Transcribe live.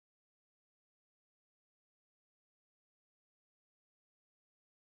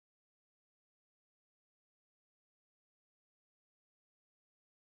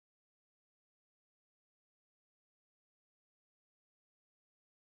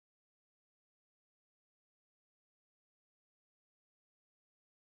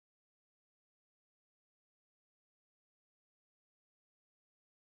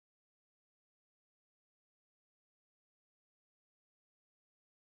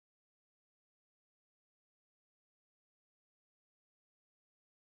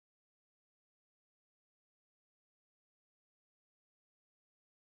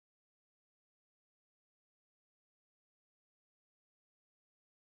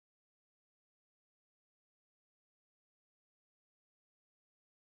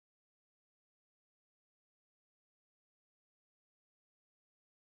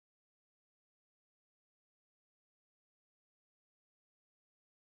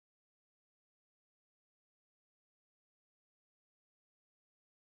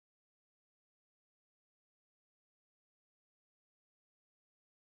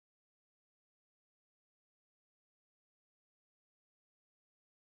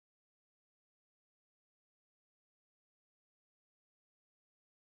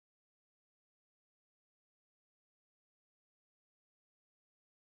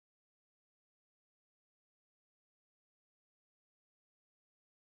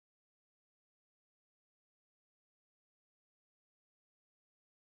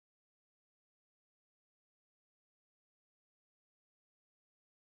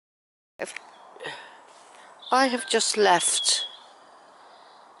I have just left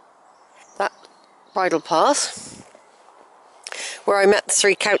that bridle path where I met the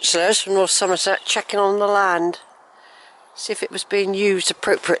 3 councillors from North Somerset checking on the land. See if it was being used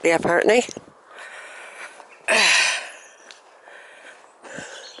appropriately, apparently.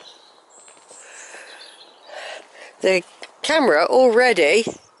 The camera already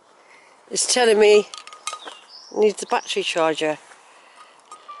is telling me it needs the battery charger.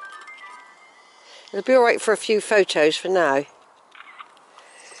 It'll be alright for a few photos for now.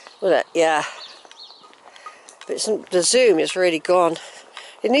 Will it? Yeah. But the zoom is really gone.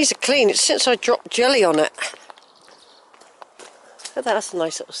 It needs a clean. It's since I dropped jelly on it. Oh, that's a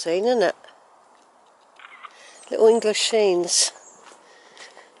nice little scene, isn't it? Little English scenes.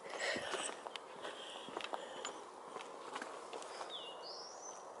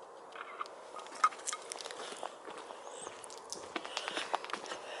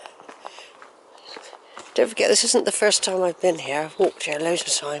 Don't forget, this isn't the first time I've been here. I've walked here loads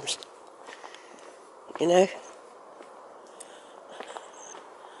of times. You know?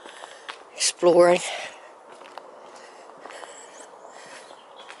 Exploring.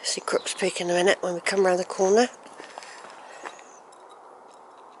 See Crook's Peak in a minute when we come round the corner.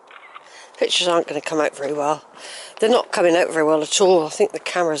 Pictures aren't going to come out very well. They're not coming out very well at all. I think the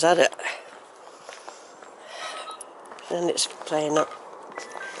camera's at it. And it's playing up.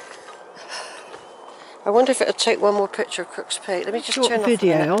 I wonder if it'll take one more picture of Crook's Peak. Let me just turn off the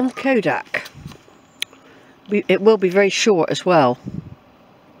video on Kodak. It will be very short as well.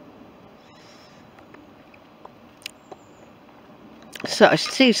 So I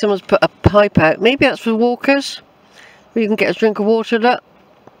see someone's put a pipe out. Maybe that's for walkers. Where you can get a drink of water. Look.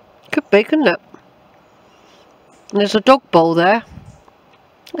 Could be, couldn't it? And there's a dog bowl there.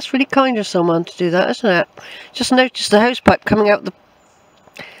 That's really kind of someone to do that, isn't it? Just noticed the hose pipe coming out the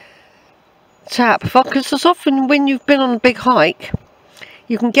tap. Because it's often when you've been on a big hike,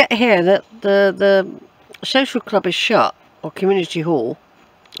 you can get here that the social club is shut, or community hall.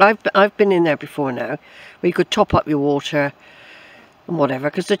 I've been in there before now, where you could top up your water and whatever,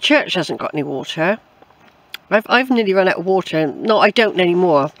 because the church hasn't got any water. I've nearly run out of water. No, I don't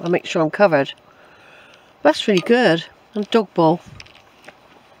anymore. I make sure I'm covered. That's really good. And dog bowl.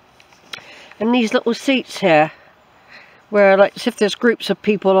 And these little seats here, where like if there's groups of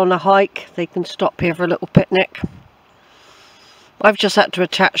people on a hike, they can stop here for a little picnic. I've just had to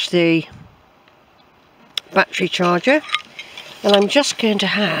attach the battery charger, and I'm just going to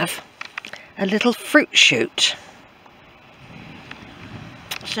have a little fruit shoot.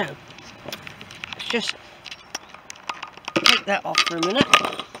 So let's just take that off for a minute.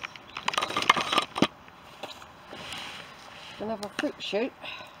 And have a fruit shoot.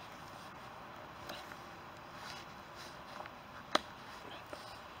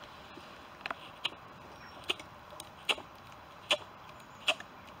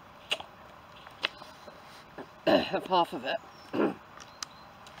 Have half of it. Have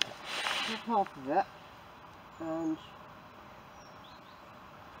half of it. And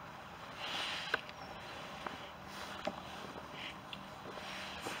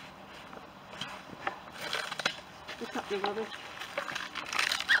pick up your rubbish.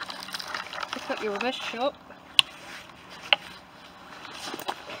 Pick up your rubbish, shop.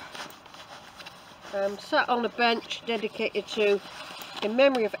 Sat on a bench dedicated to, in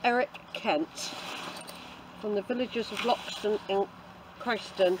memory of Eric Kent, from the villages of Loxton in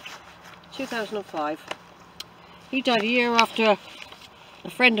Christon, 2005. He died a year after a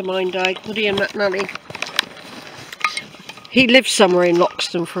friend of mine died, Ian McNally. He lived somewhere in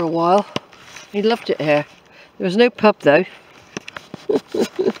Loxton for a while. He loved it here. There was no pub though.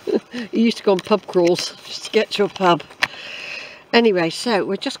 He used to go on pub crawls just to get to a pub. Anyway, so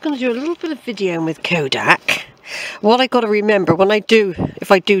we're just going to do a little bit of videoing with Kodak. What I got to remember when I do,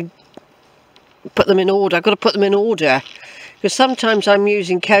 if I do put them in order, I've got to put them in order, because sometimes I'm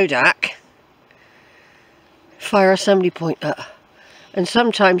using Kodak fire assembly pointer, and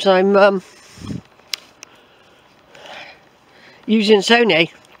sometimes I'm using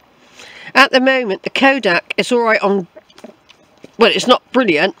Sony. At the moment the Kodak is alright on, well, it's not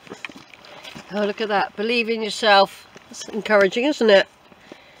brilliant. Oh, look at that, believe in yourself. That's encouraging, isn't it?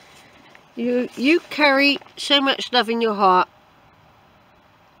 You carry so much love in your heart.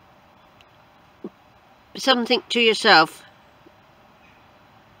 Something to yourself.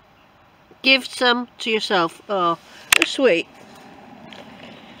 Give some to yourself. Oh, so sweet.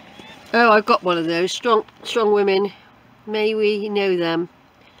 Oh, I've got one of those. Strong women. May we know them.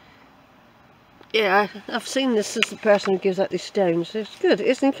 Yeah, I've seen this as the person who gives out these stones. It's good.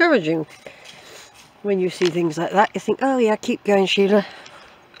 It's encouraging. When you see things like that, you think, oh yeah, keep going, Sheila.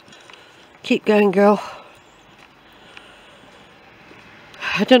 Keep going, girl.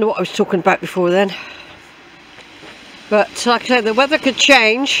 I don't know what I was talking about before then. But like I said, the weather could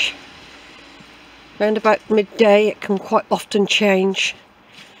change. Around about midday it can quite often change.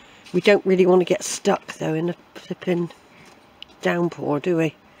 We don't really want to get stuck though in a flipping downpour, do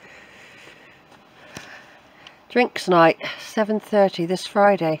we? Drinks night, 7:30 this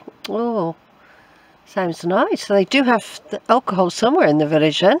Friday. Oh, sounds nice. So they do have the alcohol somewhere in the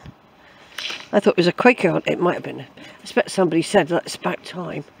village then. I thought it was a Quaker. It might have been. I expect somebody said that it's back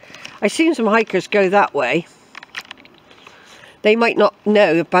time. I've seen some hikers go that way. They might not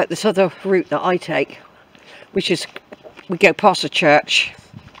know about this other route that I take, which is we go past the church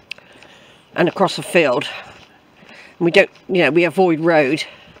and across a field. And we don't, you know, we avoid road.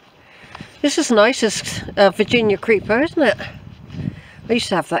 This is nice. It's Virginia creeper, isn't it? I used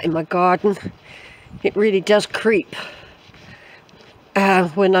to have that in my garden. It really does creep.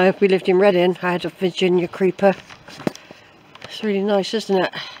 When we lived in Reading, I had a Virginia creeper. It's really nice, isn't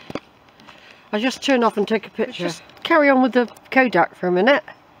it? I'll just turn off and take a picture. Just carry on with the Kodak for a minute.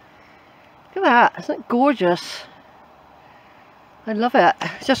 Look at that, isn't it gorgeous? I love it.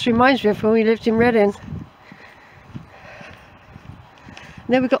 It just reminds me of when we lived in Reading. And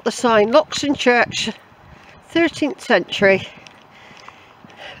then we've got the sign, Loxton Church, 13th century.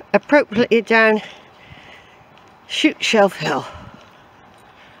 Appropriately down Shoot Shelf Hill.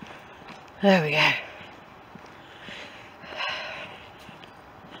 There we go.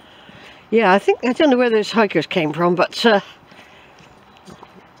 Yeah, I don't know where those hikers came from, but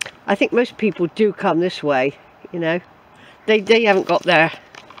I think most people do come this way, you know. They haven't got their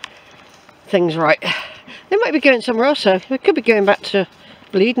things right. They might be going somewhere else, though. They could be going back to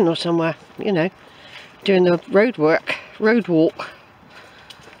Bleeding or somewhere, you know, doing the road walk.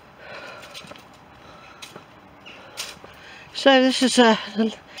 So this is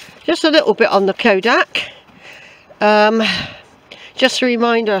just a little bit on the Kodak. Just to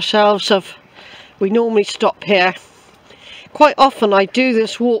remind ourselves of, we normally stop here. Quite often I do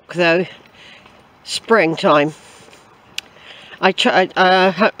this walk though, springtime. I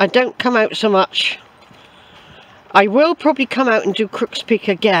don't come out so much. I will probably come out and do Crook's Peak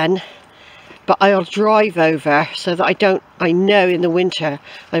again, but I'll drive over so that I know in the winter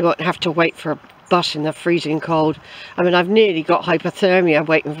I won't have to wait for a bus in the freezing cold. I mean, I've nearly got hypothermia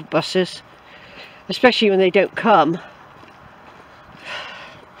waiting for buses, especially when they don't come.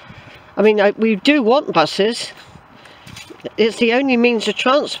 I mean, we do want buses. It's the only means of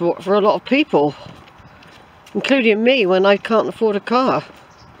transport for a lot of people, including me when I can't afford a car.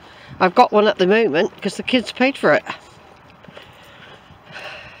 I've got one at the moment because the kids paid for it.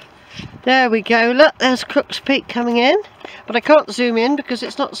 There we go, look, there's Crook's Peak coming in, but I can't zoom in because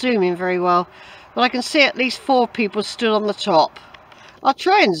it's not zooming very well. But I can see at least 4 people stood on the top. I'll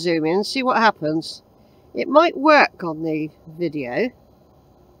try and zoom in and see what happens. It might work on the video.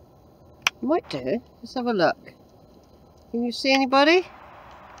 Might do. Let's have a look. Can you see anybody?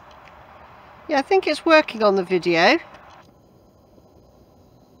 Yeah, I think it's working on the video.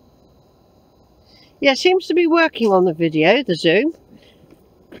 Yeah, it seems to be working on the video, the zoom.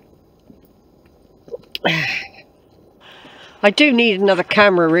 I do need another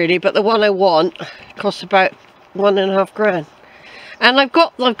camera really, but the one I want costs about £1.5 grand. And I've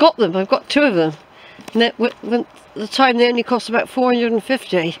got them. I've got 2 of them. And when the time they only cost about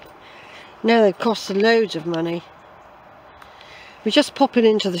 450. Now they've costed loads of money. We're just popping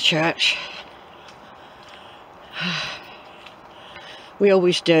into the church. We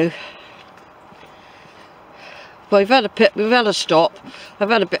always do. But we've had a stop. I've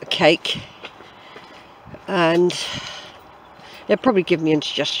had a bit of cake. And it'll probably give me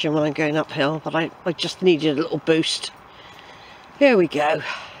indigestion when I'm going uphill, but I just needed a little boost. Here we go.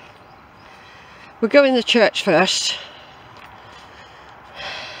 We're going to church first.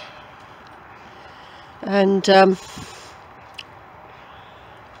 And then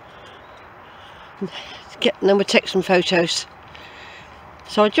we'll take some photos.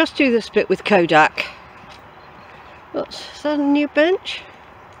 So I'll just do this bit with Kodak. Is that a new bench?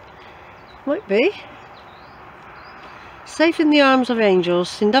 Might be. Safe in the Arms of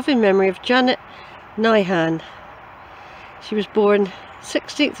Angels, in loving memory of Janet Nyhan. She was born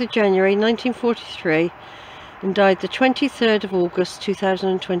 16th of January 1943 and died the 23rd of August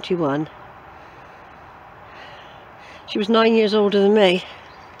 2021. She was 9 years older than me.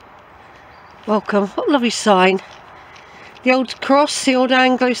 Welcome. What a lovely sign. The old cross, the old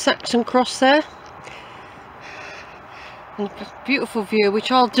Anglo-Saxon cross there. And a beautiful view,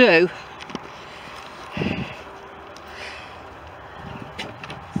 which I'll do.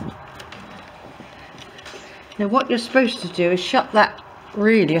 Now what you're supposed to do is shut that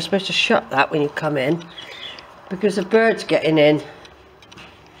really, you're supposed to shut that when you come in, because the bird's getting in.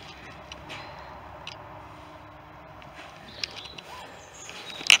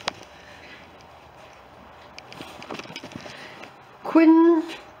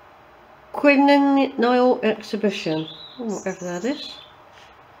 Quinnial exhibition, whatever that is.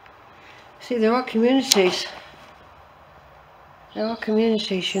 See, there are communities. There are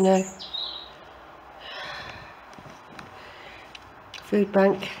communities, you know. Food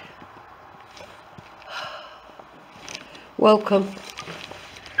bank. Welcome.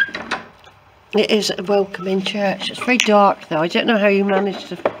 It is a welcoming church. It's very dark though. I don't know how you managed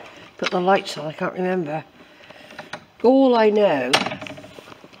to put the lights on. I can't remember. All I know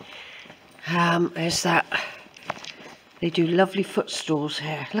is that they do lovely footstools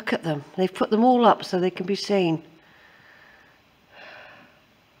here. Look at them. They've put them all up so they can be seen.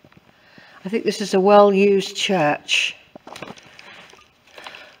 I think this is a well-used church.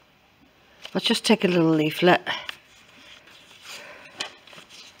 I'll just take a little leaflet.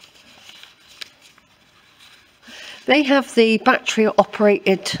 They have the battery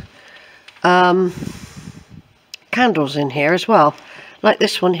operated candles in here as well, like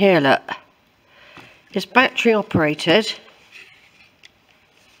this one here, look. It's battery operated.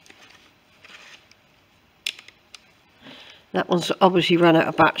 That one's obviously run out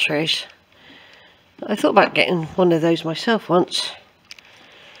of batteries. I thought about getting one of those myself once.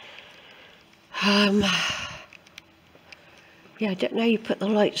 Yeah, I don't know how you put the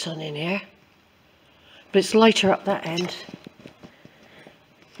lights on in here, but it's lighter up that end.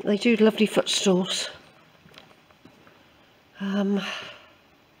 They do lovely footstools.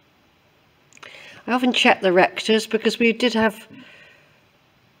 I often check the rectors because we did have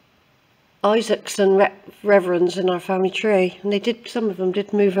Isaacs and Reverends in our family tree, and they did, some of them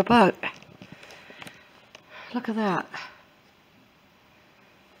did move about. Look at that.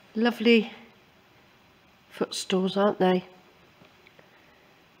 Lovely footstools, aren't they?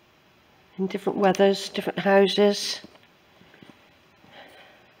 In different weathers, different houses.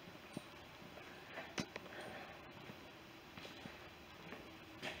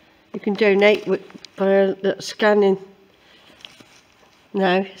 You can donate by scanning.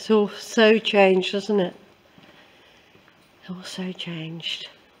 No, it's all so changed, isn't it? All so changed.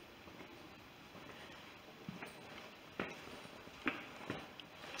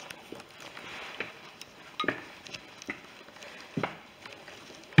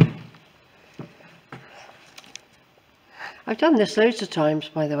 I've done this loads of times,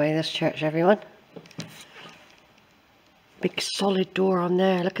 by the way, this church, everyone. Big solid door on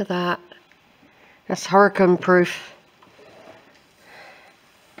there, look at that. That's hurricane proof.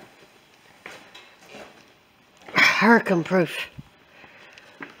 Hurricane proof.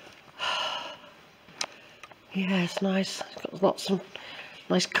 Yeah, it's nice. It's got lots of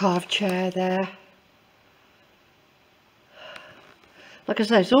nice carved chair there. Like I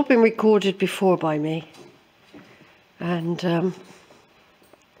say, it's all been recorded before by me. And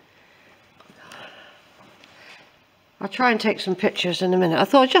I'll try and take some pictures in a minute. I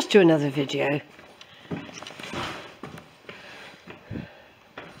thought I'd just do another video. A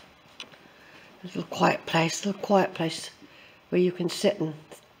little quiet place where you can sit and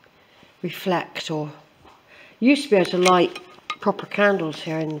reflect. Or used to be able to light proper candles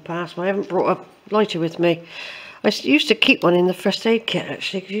here in the past, but I haven't brought a lighter with me. I used to keep one in the first aid kit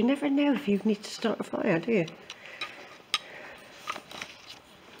actually, because you never know if you need to start a fire, do you?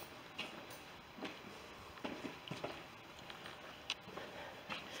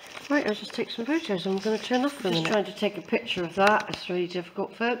 Right, I'll just take some photos. I'm going to turn off for a minute. Just trying to take a picture of that. It's really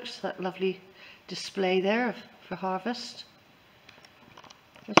difficult, folks. That lovely display there for harvest.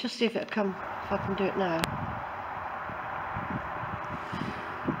 Let's just see if it'll come, if I can do it now.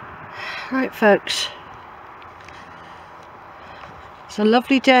 Right, folks. It's a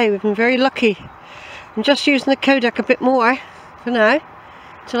lovely day. We've been very lucky. I'm just using the Kodak a bit more for now,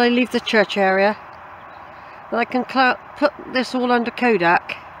 till I leave the church area. But I can put this all under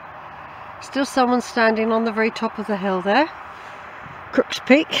Kodak. Still someone standing on the very top of the hill there. Crook's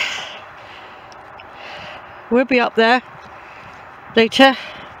Peak. We'll be up there later.